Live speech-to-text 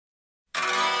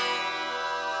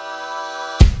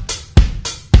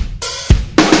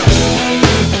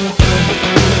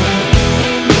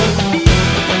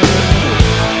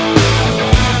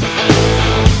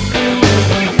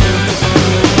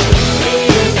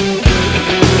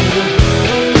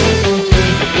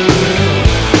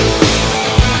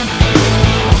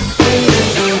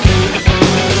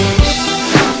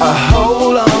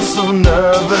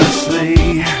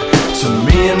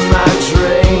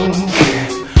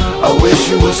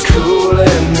was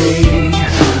cooling me,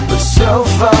 but so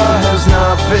far has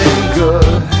not been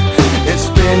good. It's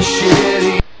been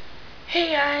shitty.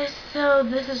 Hey guys, so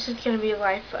this is just going to be a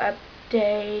life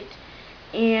update,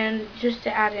 and just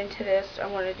to add into this, I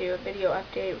want to do a video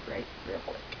update real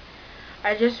quick.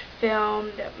 I just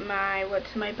filmed my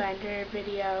What's in My Binder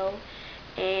video,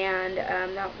 and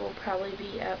that will probably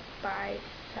be up by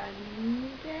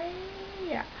Sunday.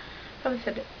 Yeah, probably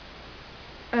Sunday.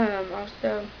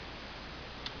 Also,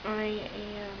 I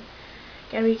am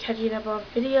gonna be catching up on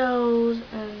videos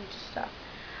and stuff.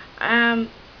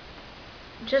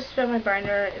 Just filmed my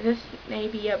binder. This may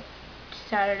be up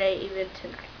Saturday, even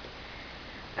tonight.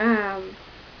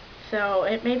 So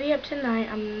it may be up tonight.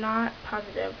 I'm not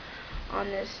positive on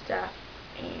this stuff,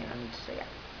 and so yeah.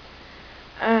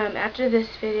 After this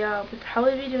video, I'll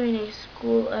probably be doing a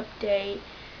school update,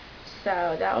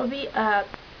 so that will be up.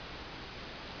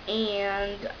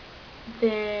 And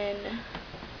then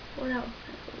what else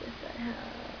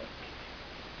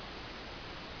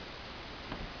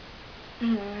I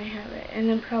have it, and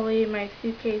then probably my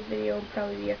suitcase video will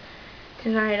probably be up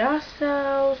tonight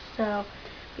also, so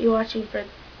be watching for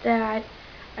that.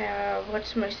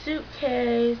 What's my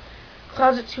suitcase?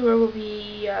 Closet tour will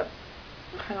be up.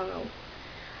 I don't know.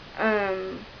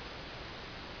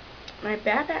 My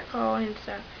backpack haul and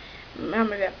stuff. Not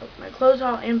my backpack. My clothes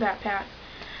haul and backpack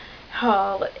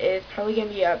haul is probably gonna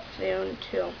be up soon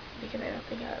too, because I don't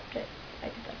think I did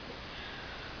that.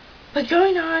 But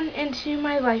going on into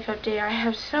my life update, I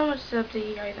have so much to update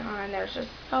you guys on. There's just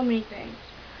so many things.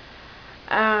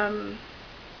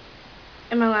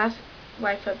 In my last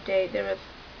life update, there was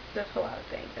just a lot of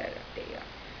things I had to update you on.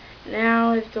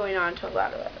 Now it's going on to a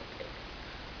lot of other things.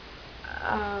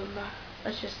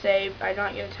 Let's just say I'm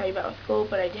not going to tell you about school,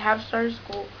 but I have started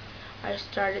school. I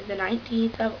started the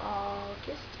 19th of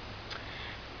August,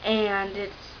 and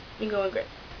it's been going great.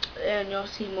 And you'll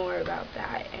see more about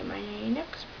that in my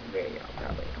next video,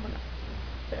 probably.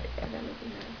 I don't know.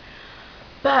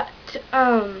 But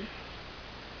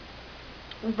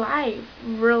life,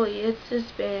 really, it's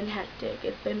just been hectic.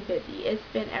 It's been busy. It's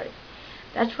been everything.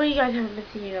 That's why you guys haven't been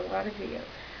seeing a lot of videos.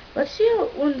 Let's see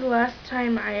when the last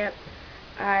time I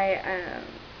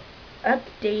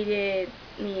updated.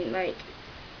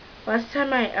 Last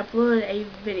time I uploaded a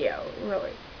video.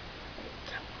 Really,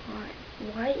 come on.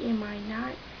 Why am I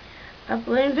not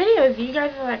uploading videos? You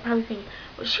guys are probably thinking,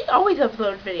 well, she always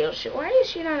uploads videos. Why is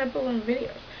she not uploading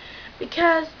videos?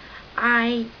 Because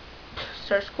I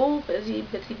start school, busy.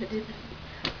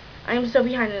 I am so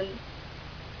behind in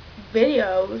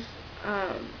videos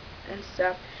and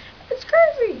stuff. It's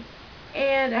crazy.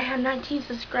 And I have 19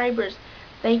 subscribers.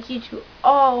 Thank you to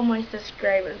all my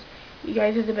subscribers. You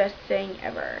guys are the best thing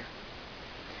ever.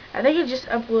 I think I just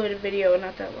uploaded a video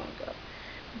not that long ago,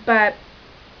 but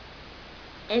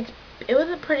it was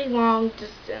a pretty long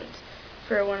distance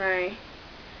for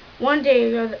one day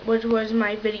ago, which was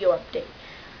my video update.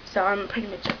 So I'm pretty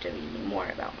much updating more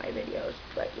about my videos,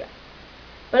 but yeah.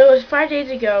 But it was 5 days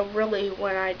ago, really,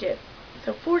 when I did.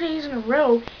 So 4 days in a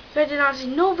row, you guys did not see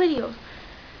no videos.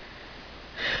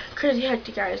 Crazy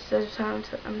hectic, guys.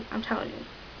 I'm telling you.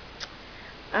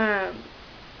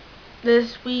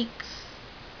 This week's,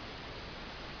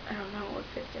 I don't know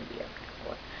if it's gonna be up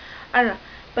or I don't know.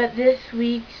 But this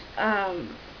week's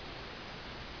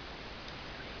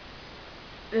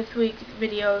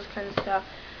videos kind of stuff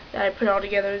that I put all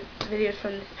together, videos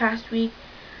from this past week.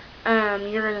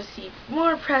 You're gonna see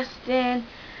more Preston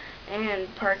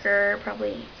and Parker,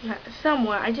 probably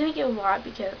somewhat. I didn't get a lot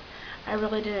because I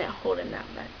really didn't hold him that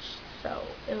much, so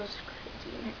it was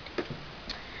crazy and hectic.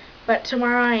 But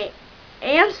tomorrow I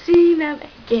am seeing them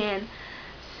again,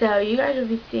 so you guys will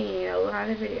be seeing a lot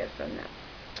of videos from them.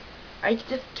 I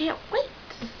just can't wait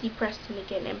to see Preston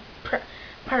again and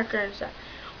Parker and stuff.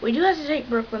 We do have to take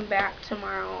Brooklyn back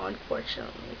tomorrow,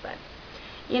 unfortunately, but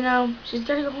you know, she's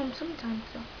gotta go home sometime,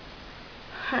 so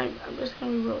I'm just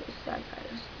gonna be really sad,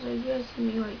 guys. So you guys see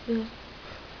me like this,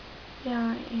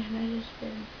 yeah, and I just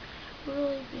been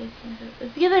really busy.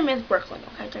 It's because I miss Brooklyn,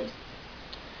 okay, guys?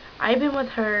 I've been with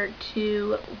her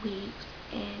 2 weeks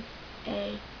in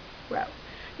a row.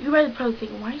 You guys are probably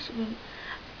thinking, why is she been?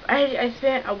 I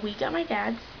spent a week at my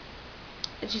dad's.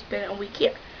 It's just been a week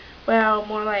here. Well,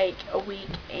 more like a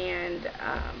week and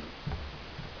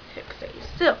 6 days.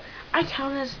 Still, I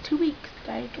count it as 2 weeks,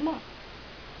 guys. Come on.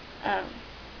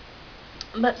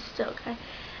 But still, okay.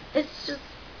 It's just,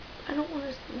 I don't want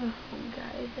to stay at home,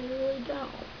 guys. I really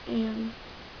don't. And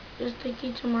just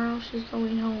thinking tomorrow she's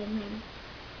going home, and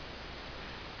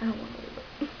I don't want to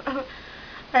leave her.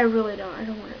 I really don't. I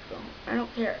don't want her to go home. I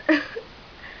don't care.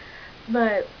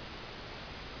 But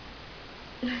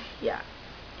yeah,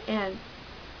 And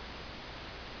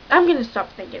I'm gonna stop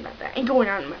thinking about that and going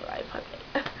on in my life,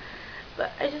 okay?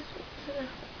 But I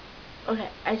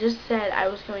just said I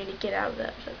was going to get out of that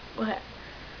episode. Okay,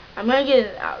 I'm gonna get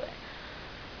it out of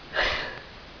there.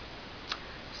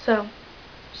 So,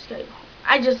 just gotta go home.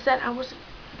 I just said I wasn't.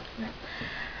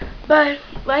 But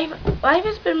life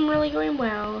has been really going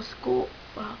well. School,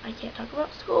 well, I can't talk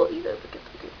about school either because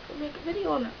I'm gonna make a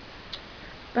video on it.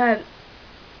 But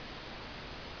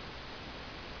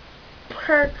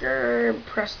Parker and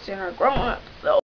Preston are grown up, so